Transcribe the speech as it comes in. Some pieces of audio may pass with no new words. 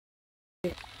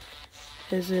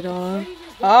Is it on?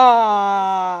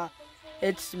 Ah,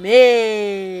 it's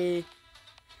me. I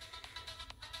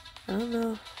don't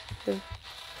know.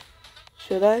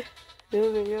 Should I do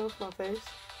a video with my face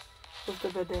with the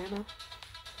bandana?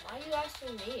 Why are you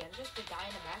asking me? I'm just a guy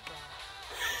in the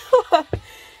background.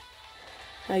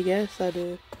 I guess I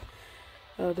do.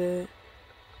 I'll do it.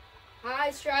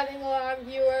 Hi, Striving Alarm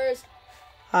viewers.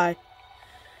 Hi.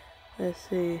 Let's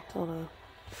see. Hold on.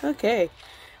 Okay.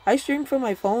 I stream from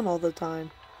my phone all the time.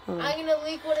 I'm gonna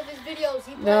leak one of his videos.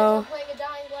 He plans No. on playing a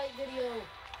Dying Light video.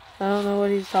 I don't know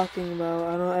what he's talking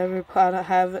about. I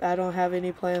don't have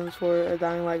any plans for a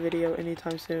Dying Light video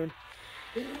anytime soon.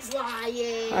 He's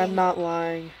lying. I'm not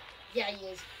lying. Yeah, he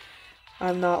is.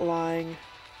 I'm not lying.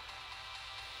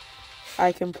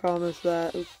 I can promise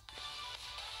that. Guys.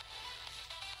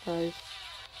 I'm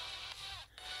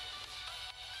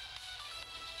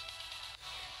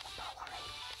not lying.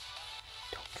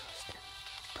 Don't trust him.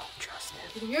 Don't trust him. I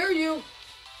can hear you.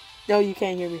 No, you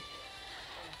can't hear me.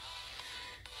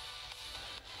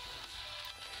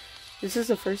 This is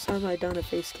the first time I've done a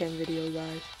face cam video,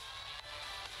 guys.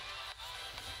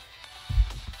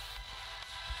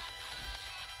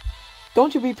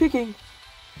 Don't you be picking.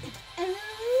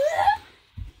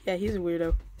 Yeah, he's a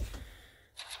weirdo.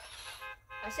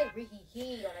 I said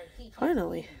he on our he.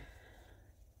 Finally.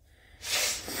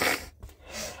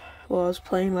 Well, I was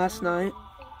playing last night.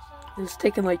 It's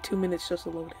taking like 2 minutes just to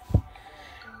load it.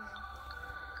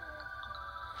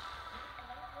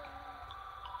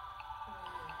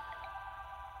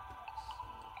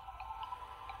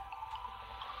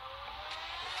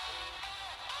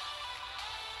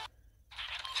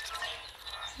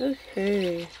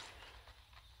 Okay.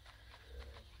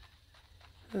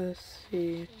 Let's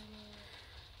see.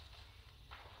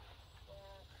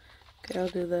 Okay, I'll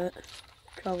do that.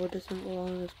 Travel doesn't belong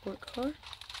in a sport car.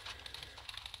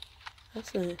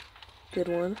 That's a good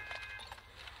one.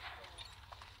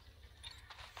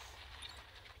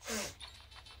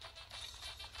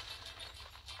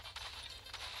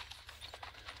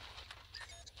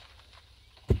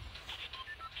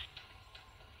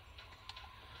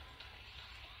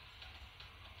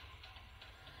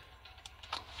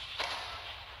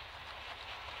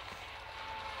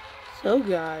 So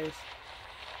guys,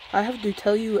 I have to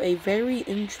tell you a very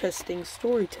interesting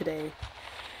story today.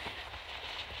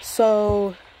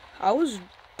 So, I was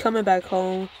coming back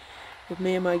home with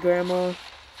me and my grandma,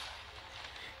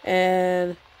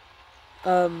 and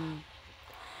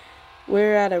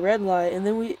we're at a red light, and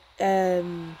then we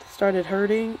started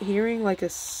hearing like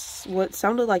what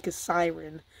sounded like a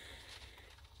siren.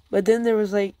 But then there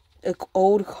was like an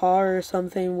old car or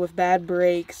something with bad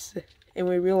brakes, and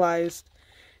we realized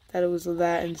that it was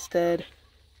that instead.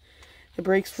 The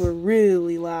brakes were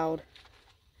really loud.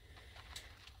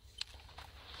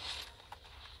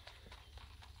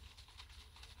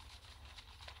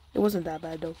 It wasn't that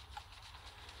bad though.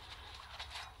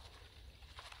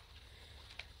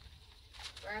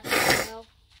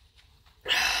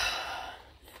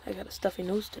 I got a stuffy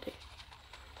nose today.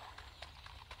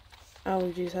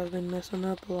 Allergies have been messing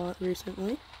up a lot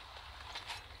recently.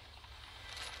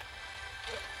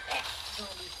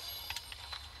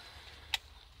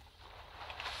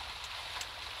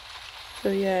 So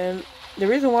yeah, and the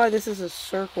reason why this is a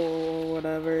circle or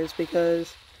whatever is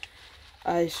because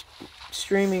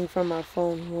streaming from my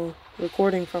phone, well,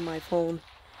 recording from my phone.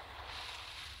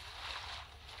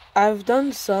 I've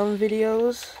done some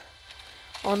videos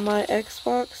on my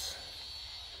Xbox,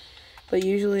 but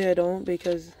usually I don't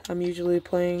because I'm usually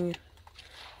playing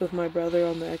with my brother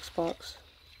on the Xbox.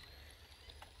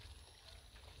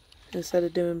 Instead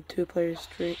of doing two-player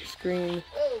screen,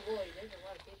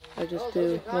 I just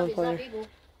do one player.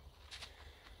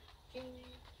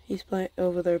 He's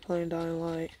over there playing Dying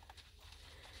Light.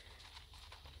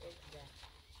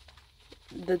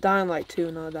 The Dying Light 2,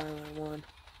 not Dying Light 1.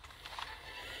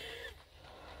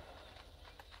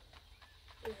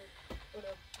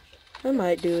 I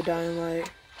might do a Dying Light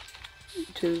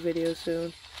 2 video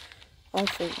soon. I'll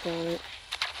think on it.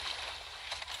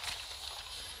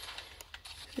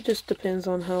 It just depends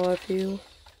on how I feel.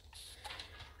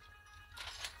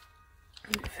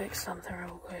 Let me fix something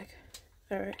real quick.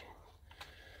 Alright.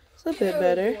 It's a bit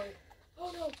better.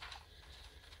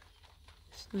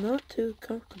 It's not too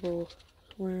comfortable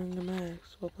wearing the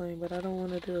mask while playing, but I don't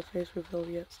want to do a face reveal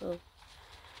yet, so.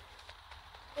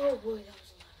 Oh boy, that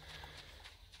was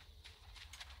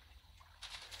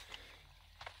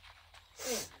a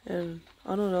lot. And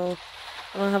I don't know.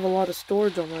 I don't have a lot of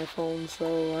storage on my phone,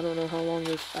 so I don't know how long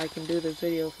I can do this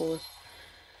video for.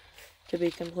 To be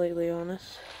completely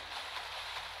honest.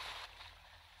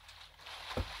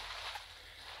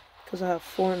 because I have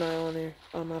Fortnite on here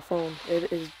on my phone.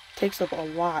 It takes up a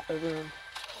lot of room.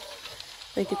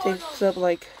 I think it takes up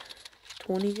like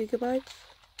 20 gigabytes.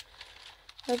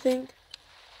 I think.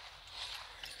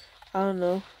 I don't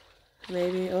know.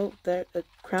 Maybe. Oh, there, a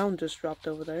crown just dropped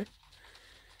over there.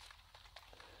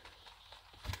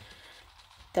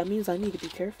 That means I need to be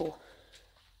careful.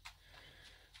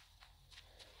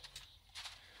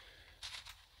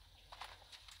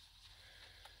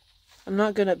 I'm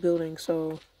not good at building,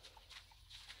 so...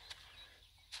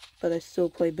 But I still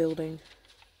play building.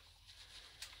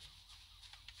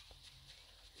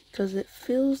 Because it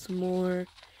feels more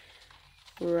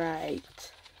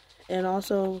right. And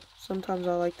also, sometimes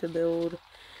I like to build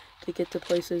to get to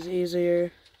places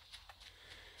easier.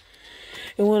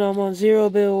 And when I'm on zero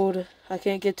build, I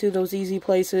can't get to those easy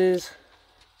places.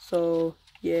 So,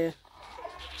 yeah.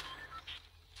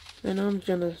 And I'm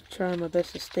gonna try my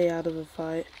best to stay out of the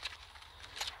fight.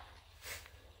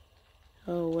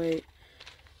 Oh, wait.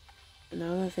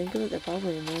 Now that I think of it, they're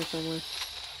probably in there somewhere.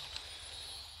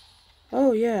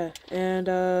 Oh, yeah. And,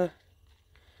 I'm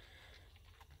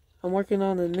working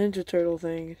on the Ninja Turtle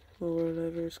thing, or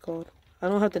whatever it's called. I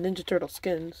don't have the Ninja Turtle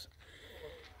skins.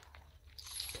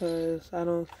 Because I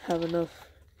don't have enough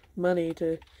money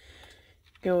to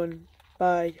go and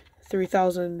buy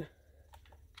 3,000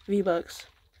 V-Bucks.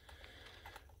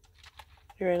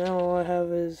 Right now all I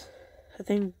have is, I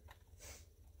think,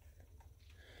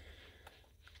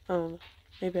 I don't know,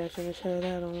 maybe I shouldn't share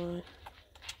that online.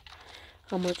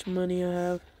 How much money I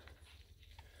have.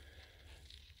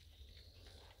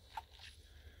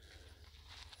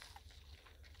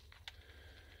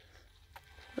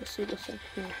 Let's see what's in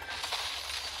here.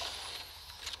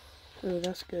 Oh,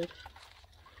 that's good.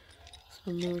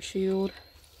 Some more shield.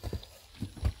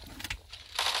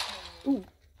 Ooh.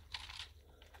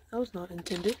 That was not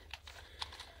intended.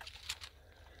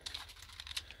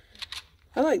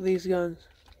 I like these guns,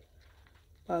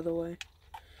 by the way.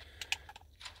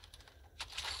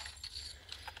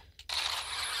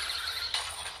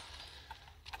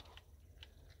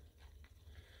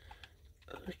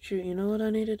 Oh, shoot, you know what I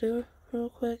need to do real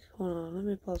quick? Hold on, let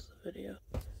me pause the video.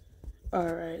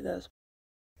 Alright, that's...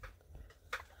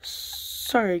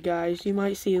 Sorry guys, you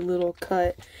might see a little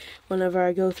cut whenever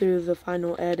I go through the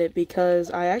final edit because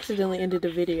I accidentally ended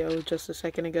the video just a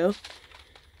second ago.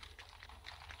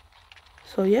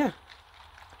 So yeah,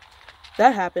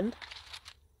 that happened.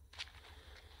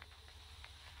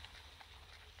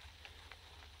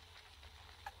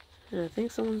 And I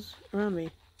think someone's around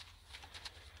me.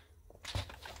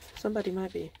 Somebody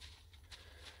might be.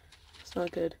 It's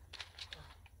not good.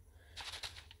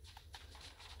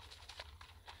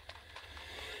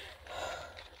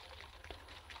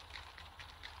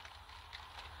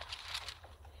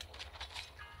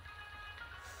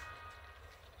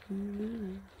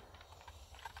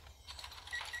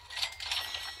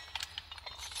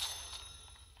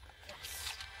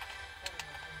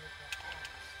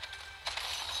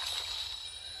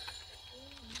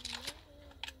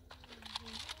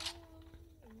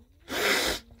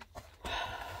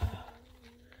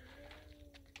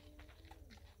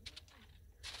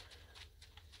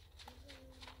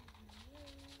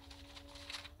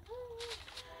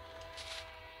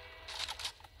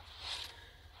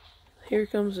 Here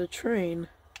comes a train.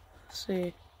 Let's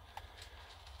see.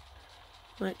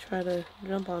 Might try to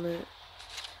jump on it.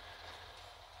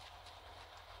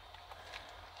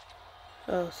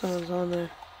 Oh, someone's on there.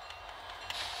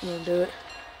 I'm gonna do it.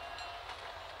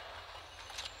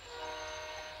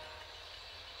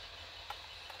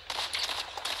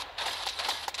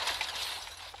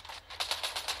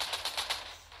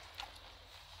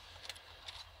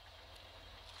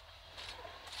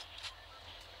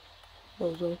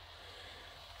 Bozo.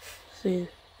 See,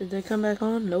 did they come back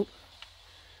on? Nope.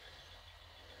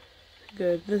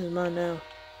 Good, this is mine now.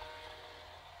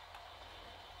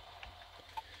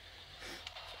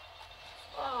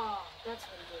 Oh, that's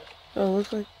what you do. Oh,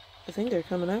 looks like, I think they're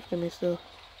coming after me still.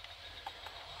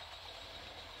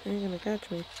 They ain't gonna catch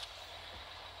me.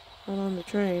 Not on the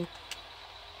train.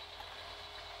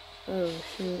 Oh,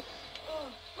 shoot.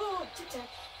 Oh, tic-tac.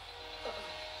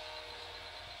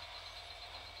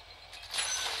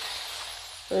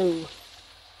 Oh.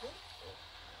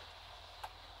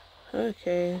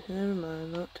 Okay, never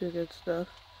mind. Not too good stuff.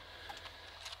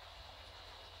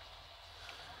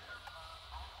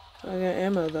 I got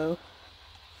ammo though.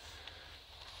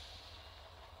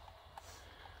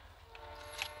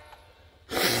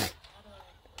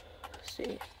 Let's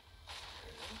see.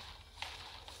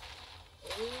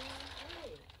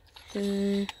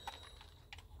 Okay.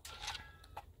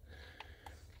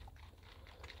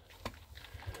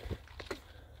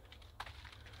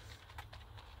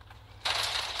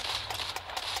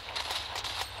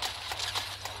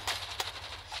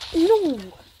 No!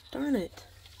 Darn it.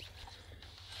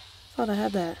 Thought I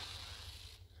had that.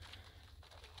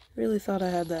 Really thought I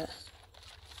had that.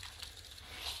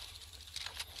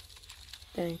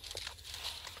 Dang.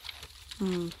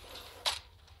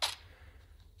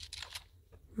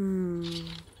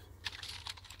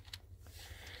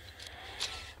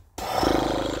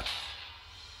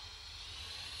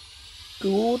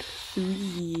 Gold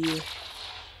 3.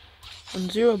 On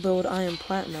 0 build, I am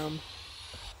platinum.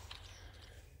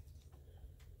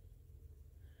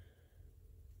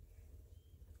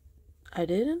 I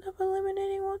did end up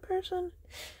eliminating one person?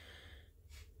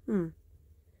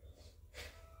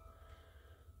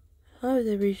 How did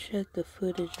they recheck the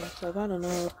footage and stuff? I don't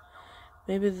know.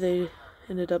 Maybe they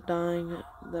ended up dying,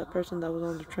 that person that was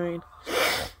on the train.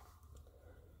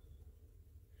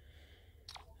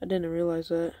 I didn't realize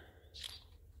that.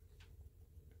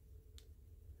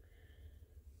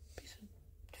 Piece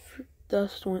of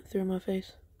dust went through my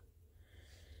face.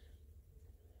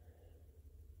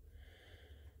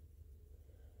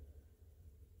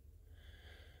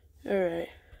 Alright,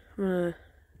 I'm gonna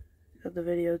cut the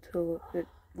video till it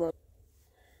loads.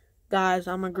 Guys,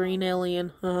 I'm a green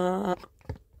alien. Now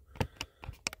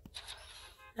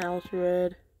it's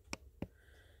red.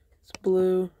 It's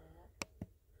blue.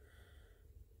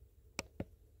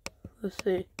 Let's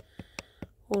see.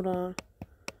 Hold on.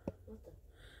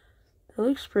 That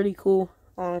looks pretty cool,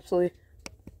 honestly.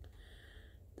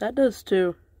 That does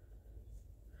too.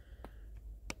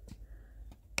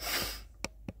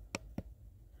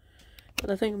 But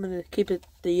I think I'm going to keep it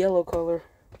the yellow color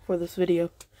for this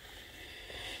video.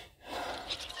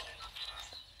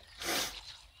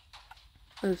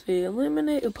 Let's see.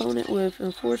 Eliminate opponent with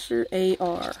Enforcer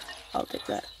AR. I'll take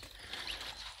that.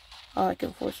 I like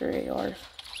Enforcer ARs.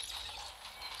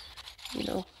 You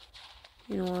know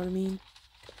what I mean.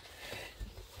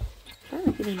 I'm trying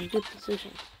to get in a good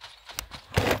position.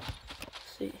 Let's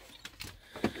see.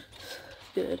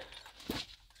 Good.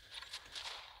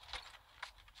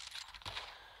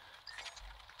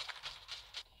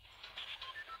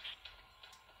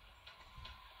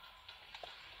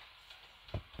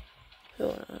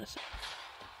 Hold on a second.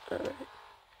 Alright.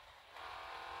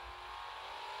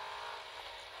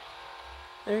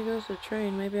 There goes the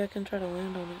train. Maybe I can try to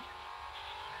land on it.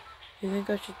 You think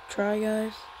I should try,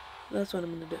 guys? That's what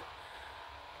I'm gonna do.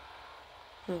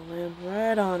 I'll land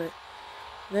right on it.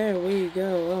 There we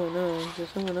go. Oh no. Did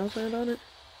someone else land on it?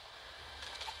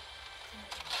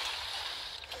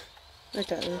 I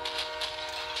got it.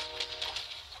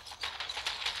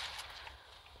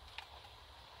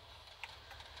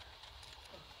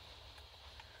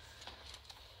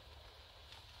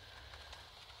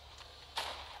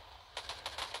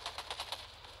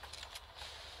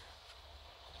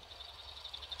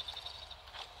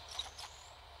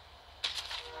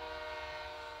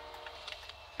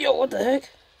 Yo, what the heck?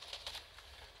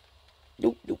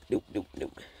 Nope.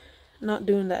 Not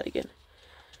doing that again.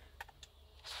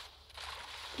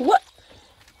 What?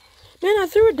 Man, I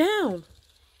threw it down.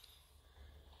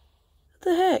 What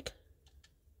the heck?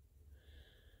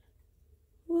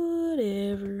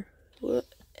 Whatever.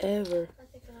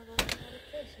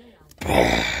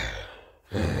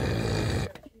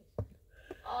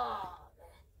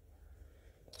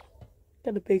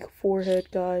 Got a big forehead,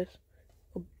 guys.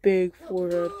 A big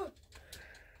forehead.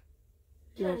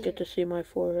 You don't get to see my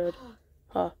forehead.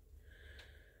 Huh.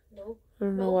 I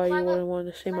don't know why you wouldn't want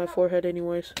to see my forehead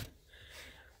anyways.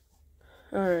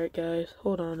 Alright, guys.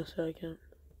 Hold on a second.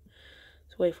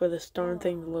 Let's wait for this darn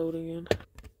thing to load again.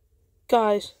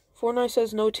 Guys, Fortnite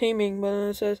says no teaming, but then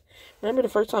it says, remember the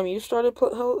first time you started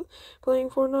playing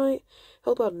Fortnite?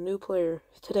 Help out a new player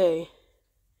today.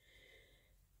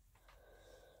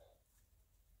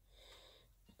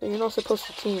 But you're not supposed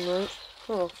to team, right?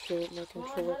 Oh, shit, my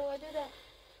controller. How do I do that?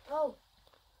 Oh.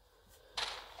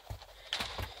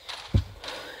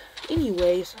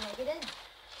 Anyways. How do I get in?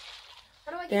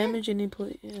 How do I get Damage any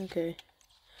play. Okay.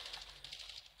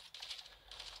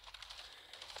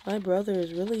 My brother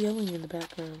is really yelling in the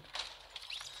background.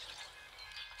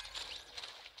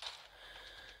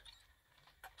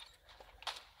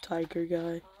 Tiger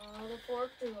guy. The fork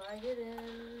do I get in?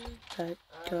 That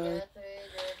guy.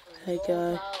 That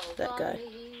guy. That guy.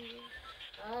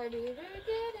 I need to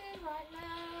get in right now.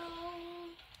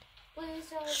 Please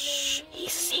help me. Shh,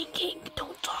 he's singing.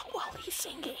 Don't talk while he's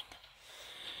singing.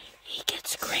 He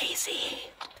gets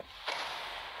crazy.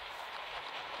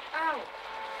 Ow.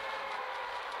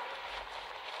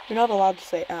 You're not allowed to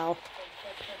say ow.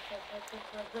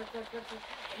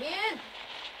 Come in.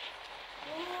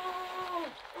 Whoa.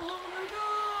 Oh my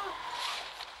god.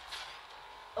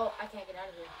 Oh, I can't get out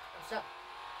of here. I'm stuck.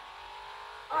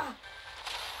 Ah.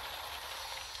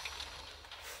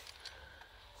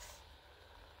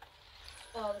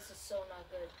 Oh, this is so not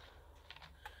good.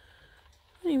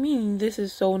 What do you mean, this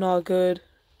is so not good?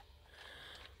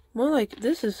 More like,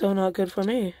 this is so not good for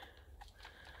me.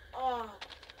 Oh.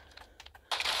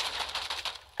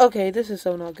 Okay, this is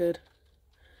so not good.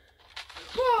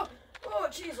 Oh,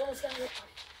 jeez, almost got hit.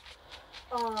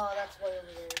 Oh, that's way over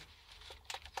there.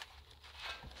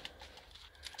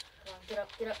 Come on, get up,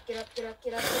 get up, get up, get up,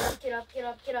 get up, get up, get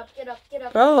up, get up, get up, get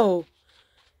up. Bro,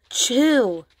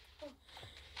 chill. Oh,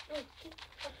 get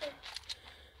up there.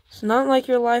 It's not like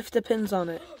your life depends on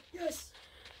it. Yes.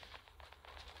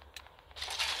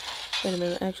 Wait a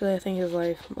minute, actually I think his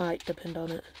life might depend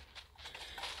on it.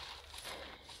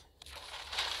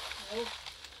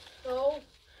 No.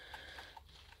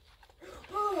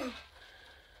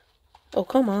 Oh,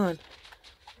 come on.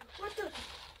 What the?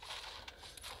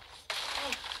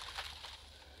 Oh.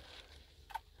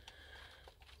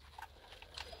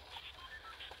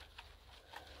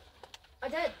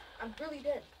 I'm dead. I'm really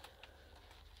dead.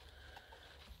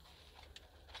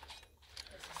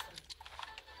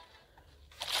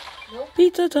 Nope.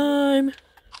 Pizza time!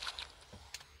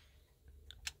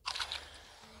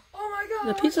 Oh my god!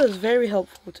 The pizza is very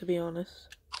helpful, to be honest.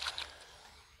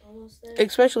 Almost there.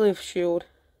 Especially if shield.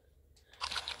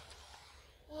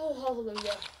 Oh,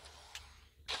 hallelujah.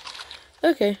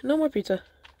 Okay, no more pizza.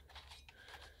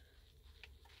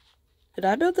 Did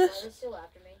I build this? They're still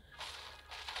after me.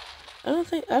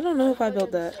 I don't know if I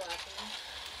built that.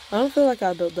 I don't feel like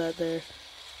I built that there.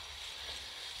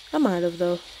 I might have,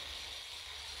 though.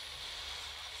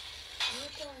 What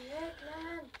the heck,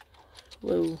 man?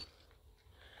 Whoa.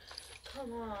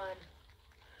 Come on.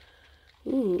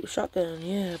 Ooh, shotgun.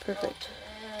 Yeah, perfect. Oh,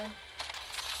 man.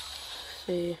 Let's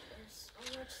see. There's so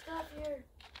much stuff here.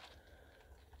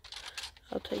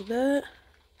 I'll take that.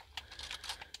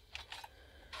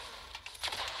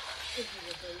 Give me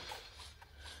the break.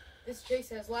 This chase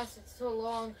has lasted so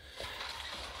long.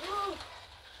 Oh.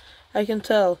 I can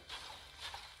tell.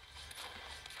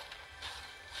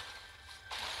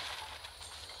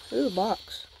 Ooh,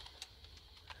 box.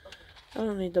 I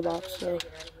don't need the box, though.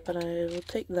 But I will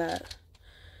take that.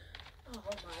 Oh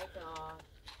my god.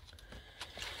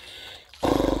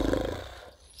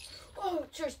 Oh,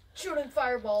 just shooting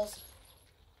fireballs.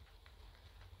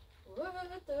 What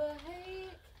the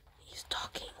heck? He's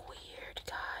talking weird,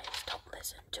 guys. Don't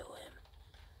listen to him.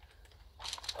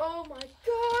 Oh my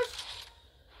gosh.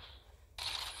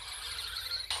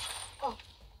 Oh.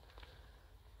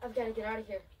 I've got to get out of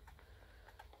here.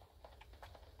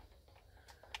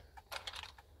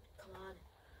 Come on.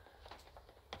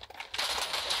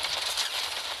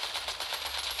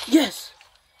 Yes!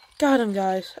 Got him,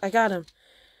 guys. I got him.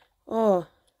 Oh.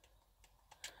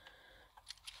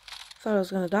 Thought I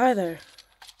was gonna die there.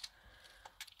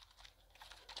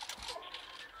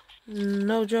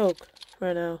 No joke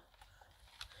right now.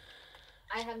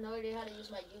 I have no idea how to use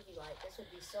my UV light. This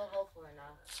would be so helpful right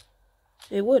now.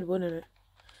 It would, wouldn't it?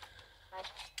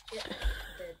 Yeah,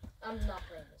 I'm not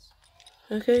playing this.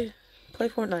 Okay, play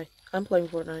Fortnite. I'm playing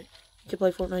Fortnite. You can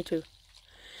play Fortnite too.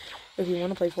 If you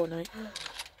want to play Fortnite. Oh,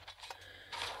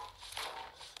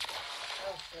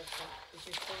 is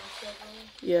your stream still going?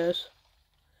 Yes.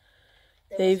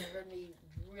 They must have heard me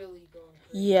really going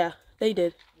crazy. Yeah, they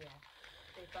did. Yeah,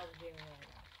 they probably hear me right now.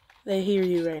 They hear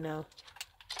you right now.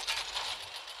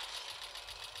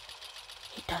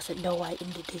 He doesn't know I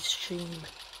ended his stream.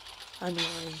 I'm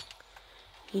lying.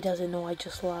 He doesn't know I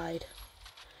just lied.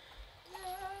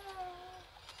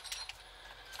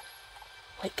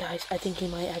 Wait, guys, I think he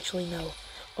might actually know.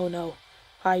 Oh no.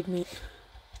 Hide me.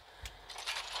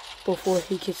 Before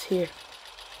he gets here.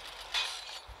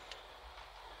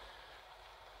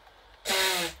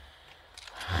 I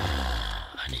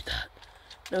need that.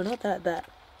 No, not that, that.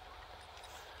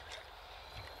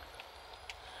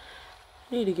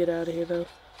 I need to get out of here, though.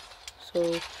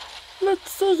 So,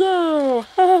 let's go!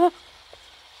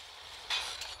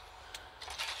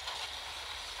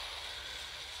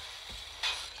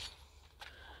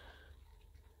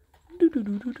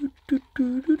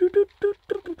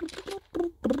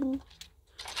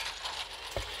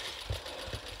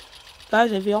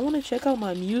 Guys, if y'all want to check out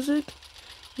my music,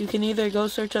 you can either go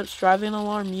search up Striving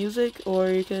Alarm Music, or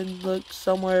you can look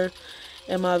somewhere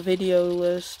in my video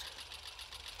list.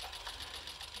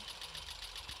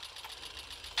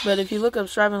 But if you look up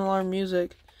Striving Alarm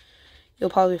Music,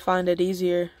 you'll probably find it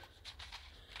easier.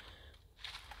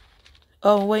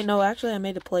 Oh, wait, no, actually I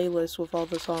made a playlist with all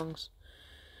the songs.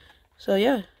 So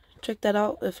yeah, check that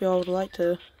out if y'all would like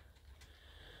to.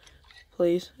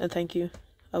 Please, and thank you.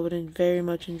 I would very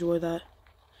much enjoy that.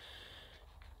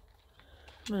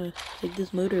 I'm gonna take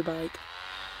this motorbike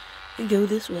and go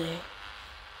this way.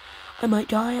 I might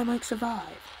die, I might survive.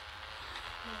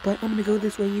 But I'm gonna go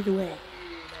this way either way.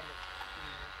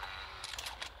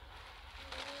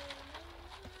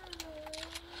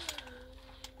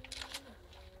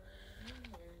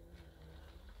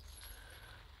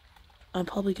 I'm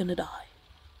probably gonna die.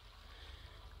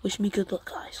 Wish me good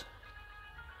luck, guys.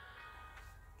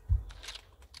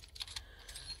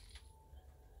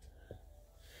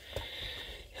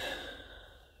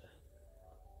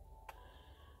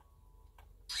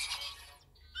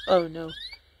 Oh no.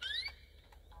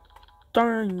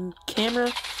 Darn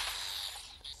camera.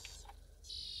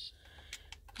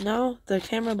 No, the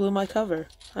camera blew my cover.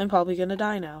 I'm probably gonna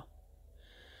die now.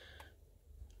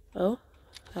 Oh,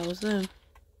 that was them.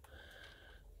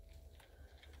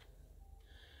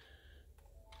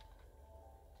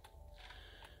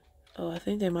 Oh, I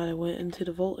think they might have went into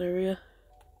the vault area.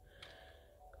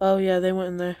 Oh yeah, they went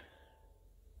in there.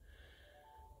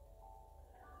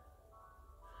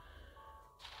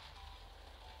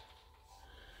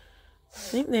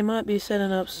 I think they might be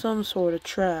setting up some sort of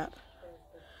trap.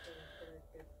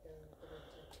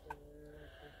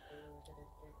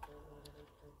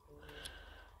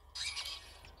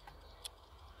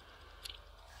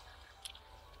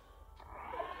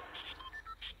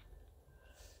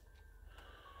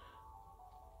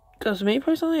 Because me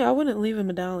personally, I wouldn't leave a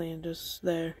medallion just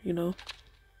there, you know?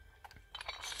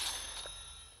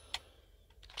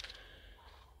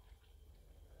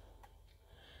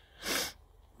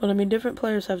 But I mean, different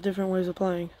players have different ways of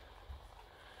playing.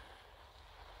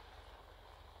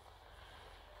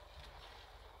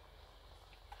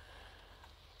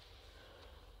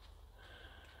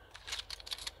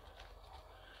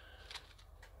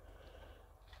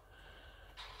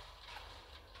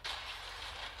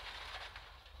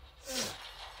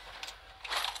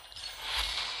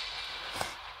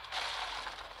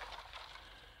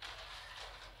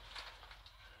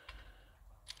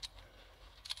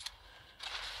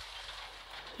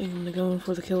 I think I'm gonna go in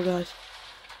for the kill, guys.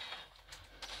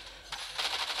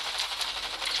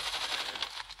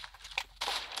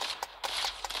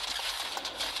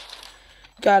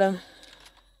 Got him.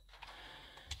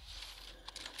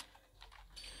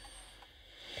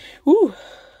 Woo!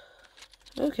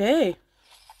 Okay.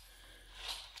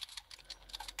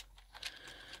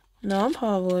 Now I'm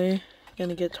probably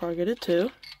gonna get targeted too.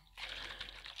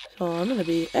 So I'm gonna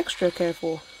be extra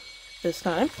careful this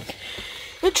time.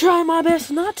 And try my best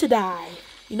not to die,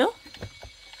 you know?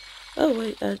 Oh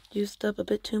wait, I used up a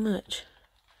bit too much.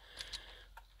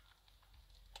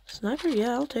 Sniper?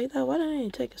 Yeah, I'll take that. Why didn't I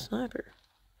even take a sniper?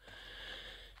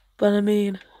 But I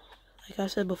mean, like I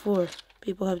said before,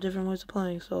 people have different ways of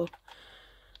playing, so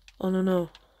I don't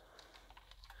know.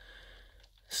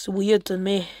 It's weird to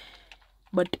me,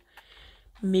 but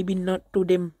maybe not to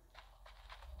them.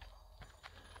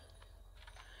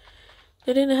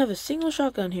 They didn't have a single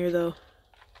shotgun here, though.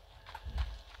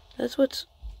 That's what's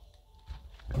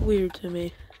weird to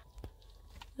me.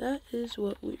 That is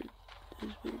what is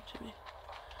weird to me.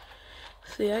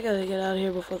 See, I gotta get out of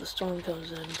here before the storm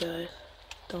comes in, guys.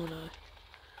 Don't I?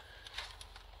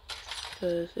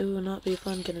 Because it will not be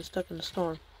fun getting stuck in the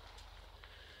storm.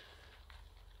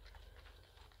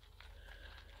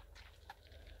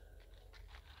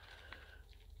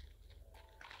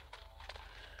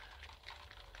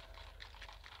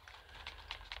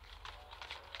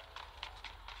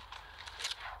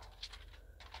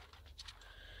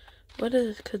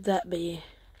 Could that be?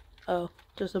 Oh,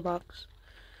 just a box.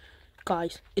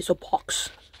 Guys, it's a box.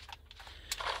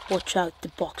 Watch out, the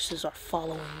boxes are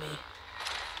following me.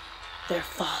 They're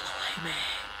following me.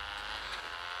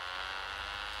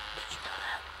 Did you know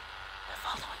that? They're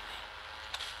following me.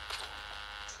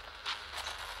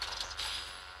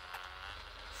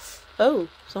 Oh,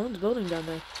 someone's building down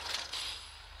there.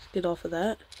 Let's get off of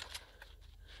that.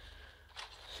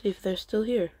 See if they're still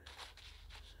here.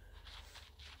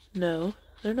 No,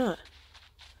 they're not.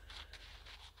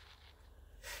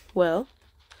 Well,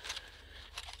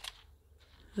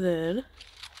 then...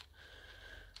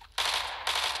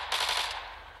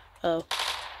 Oh.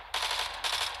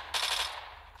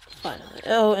 Finally.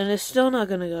 Oh, and it's still not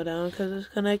gonna go down because it's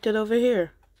connected over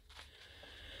here.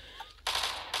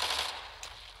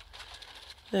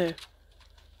 There.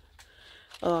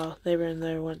 Oh, they were in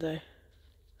there, weren't they?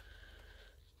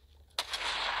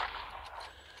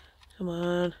 Come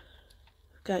on.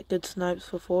 Got good snipes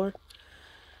before.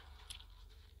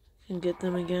 Can get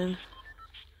them again.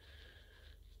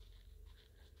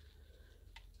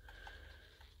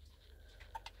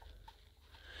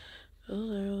 Oh,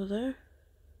 they're over there.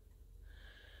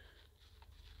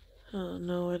 I don't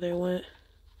know where they went.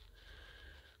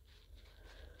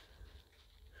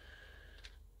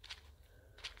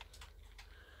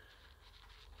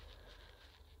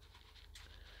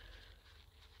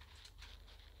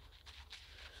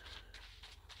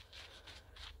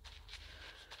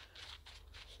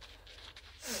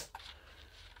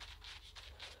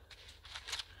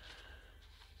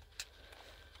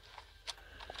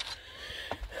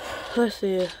 Let's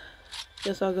see.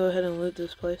 Guess I'll go ahead and loot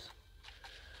this place.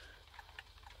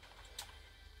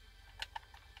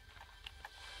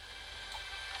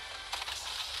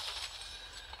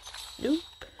 Nope.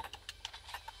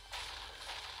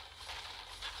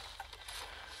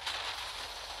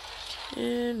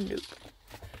 And nope.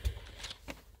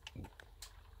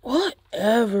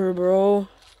 Whatever, bro.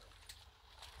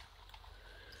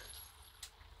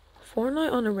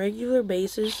 Fortnite on a regular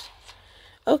basis.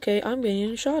 Okay, I'm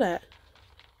getting shot at.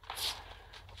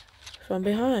 From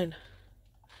behind.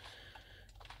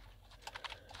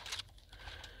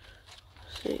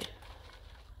 Let's see.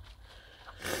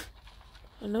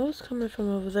 I know it's coming from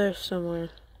over there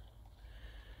somewhere.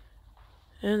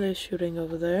 And they're shooting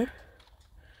over there.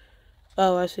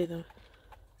 Oh, I see them.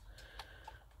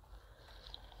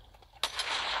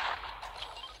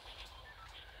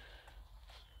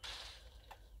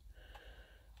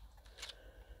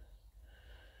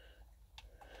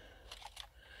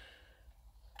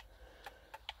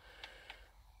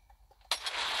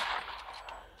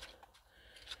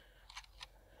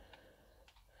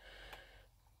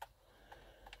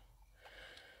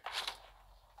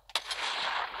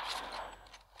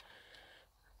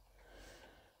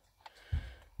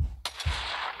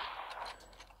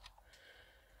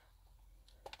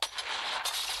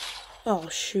 Oh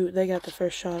shoot, they got the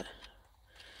first shot.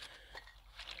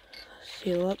 Let's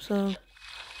heal up some.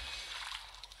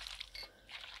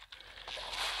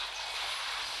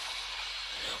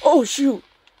 Oh shoot!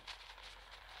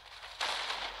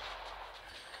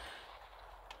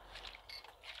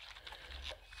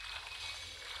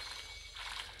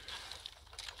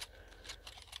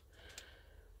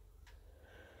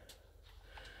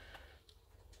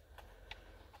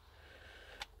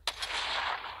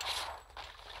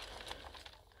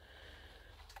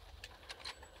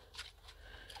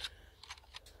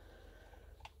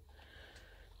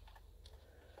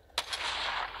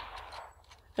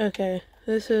 Okay,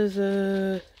 this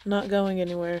is not going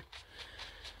anywhere.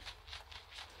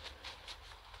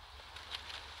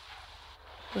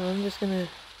 So I'm just gonna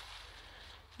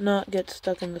not get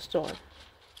stuck in the storm.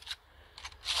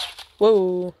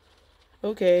 Whoa.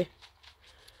 Okay.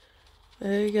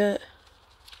 They got...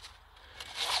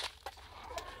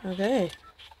 Okay.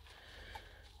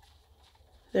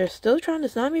 They're still trying to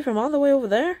snipe me from all the way over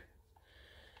there?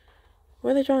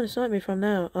 Where are they trying to snipe me from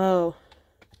now? Oh.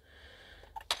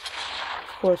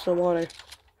 Of course, the water.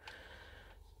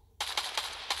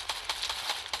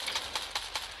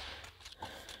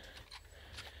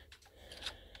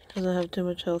 Doesn't have too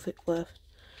much health left.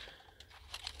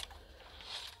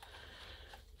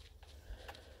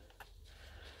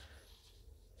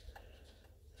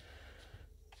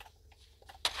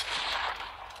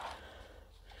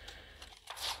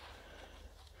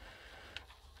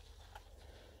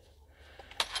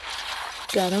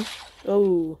 Got him.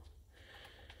 Oh.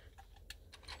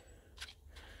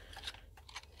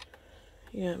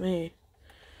 You got me.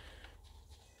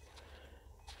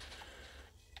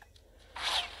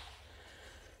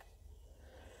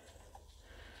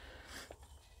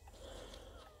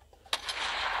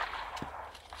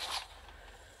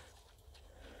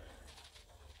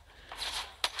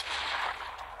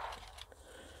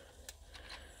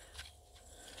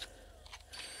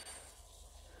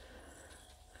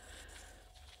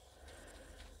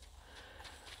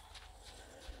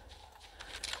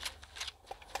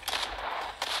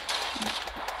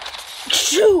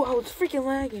 Shoo! I was freaking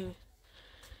lagging.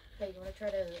 Hey, you want to try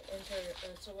to enter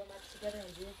solo maps together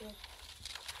on Zoom again?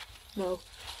 No.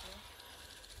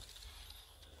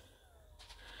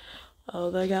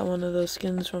 Oh, they got one of those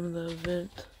skins from the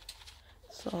event.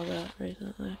 Saw that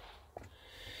recently.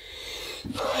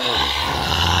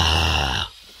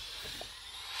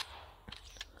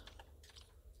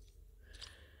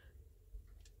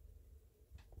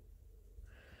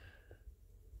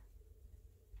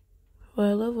 Well,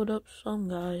 I leveled up some,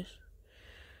 guys.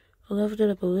 I leveled it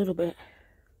up a little bit.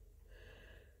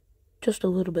 Just a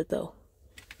little bit, though.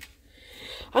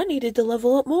 I needed to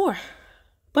level up more.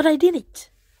 But I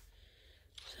didn't.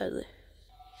 Sadly.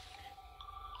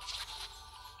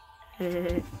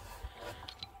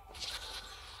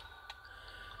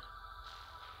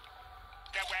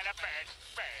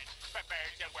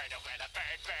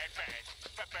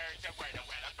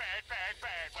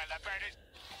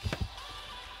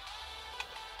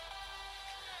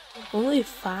 Only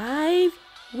 5?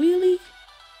 Really?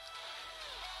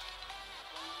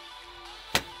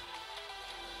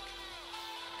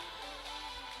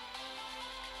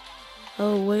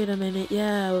 Oh, wait a minute.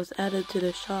 Yeah, it was added to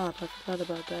the shop. I forgot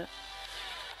about that.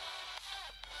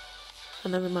 Oh,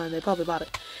 never mind. They probably bought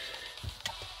it.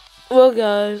 Well,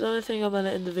 guys, I think I'm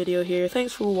gonna end the video here.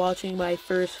 Thanks for watching my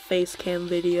first face cam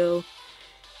video.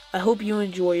 I hope you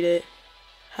enjoyed it.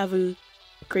 Have a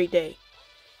great day.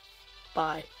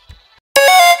 Bye.